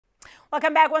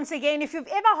Welcome back once again. If you've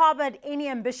ever harbored any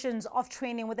ambitions of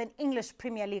training with an English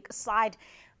Premier League side,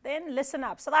 then listen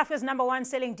up. South Africa's #1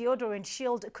 selling deodorant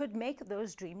Shield could make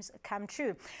those dreams come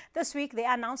true. This week, they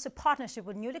announced a partnership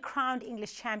with newly crowned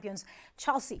English champions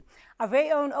Chelsea. Our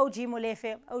very own OG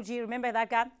Molefe. OG, remember that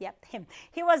guy? Yep, him.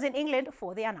 He was in England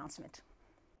for the announcement.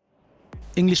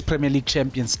 English Premier League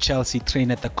champions Chelsea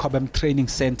train at the Cobham Training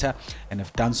Centre and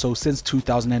have done so since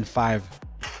 2005.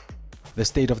 The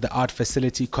state-of-the-art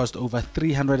facility cost over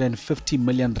 350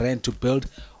 million rand to build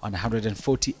on a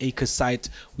 140-acre site,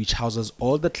 which houses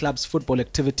all the club's football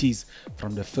activities,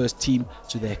 from the first team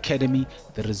to the academy,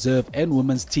 the reserve and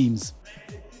women's teams.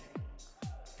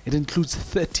 It includes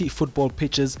 30 football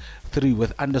pitches, 3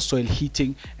 with undersoil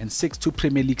heating and 6 to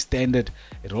Premier League standard.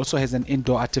 It also has an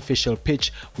indoor artificial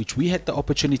pitch, which we had the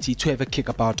opportunity to have a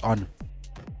kickabout on.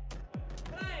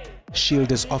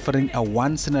 Shield is offering a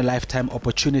once-in-a-lifetime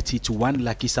opportunity to one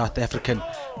lucky South African,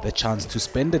 the chance to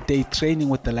spend a day training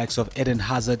with the likes of Eden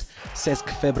Hazard, Cesc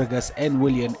Fabregas and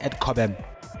Willian at Cobham.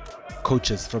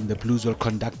 Coaches from the Blues will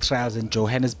conduct trials in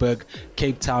Johannesburg,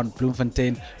 Cape Town,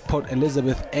 Bloemfontein, Port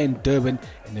Elizabeth and Durban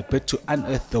in a bid to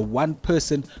unearth the one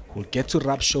person who will get to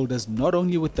rub shoulders not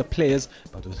only with the players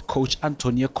but with coach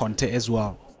Antonio Conte as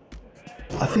well.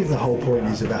 I think the whole point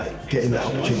is about getting that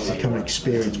opportunity to come and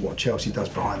experience what Chelsea does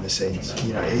behind the scenes.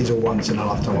 You know, it is a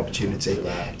once-in-a-lifetime opportunity.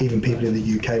 Even people in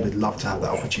the UK would love to have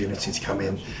that opportunity to come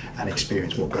in and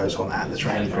experience what goes on at the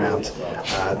training ground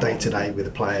day to day with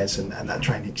the players and that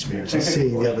training experience, and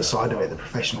seeing the other side of it, the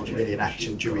professionals really in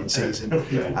action during season,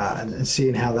 and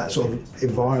seeing how that sort of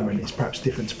environment is perhaps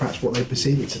different to perhaps what they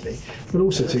perceive it to be, but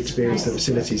also to experience the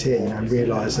facilities here, you know, and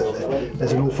realise that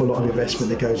there's an awful lot of investment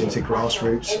that goes into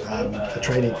grassroots. The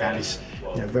training ground is,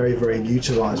 you know, very, very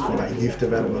utilised for that youth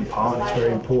development part, and it's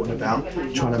very important about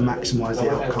trying to maximise the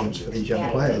outcomes for these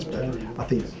young players. But I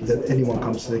think that anyone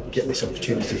comes to get this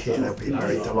opportunity here, they'll be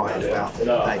very delighted about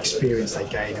that experience they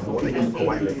gain and what they can walk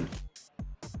away with.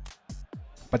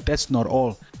 But that's not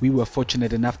all. We were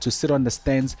fortunate enough to sit on the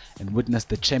stands and witness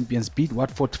the champions beat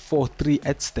Watford 4-3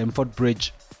 at Stamford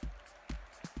Bridge.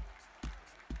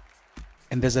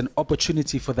 And there's an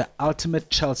opportunity for the ultimate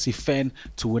Chelsea fan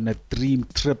to win a dream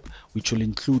trip, which will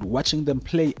include watching them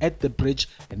play at the bridge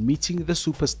and meeting the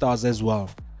superstars as well.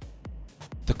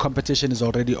 The competition is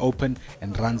already open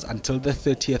and runs until the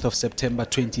 30th of September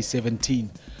 2017.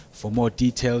 For more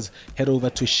details, head over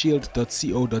to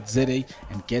shield.co.za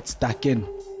and get stuck in.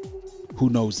 Who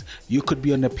knows, you could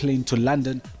be on a plane to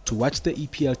London to watch the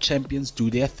EPL champions do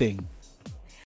their thing.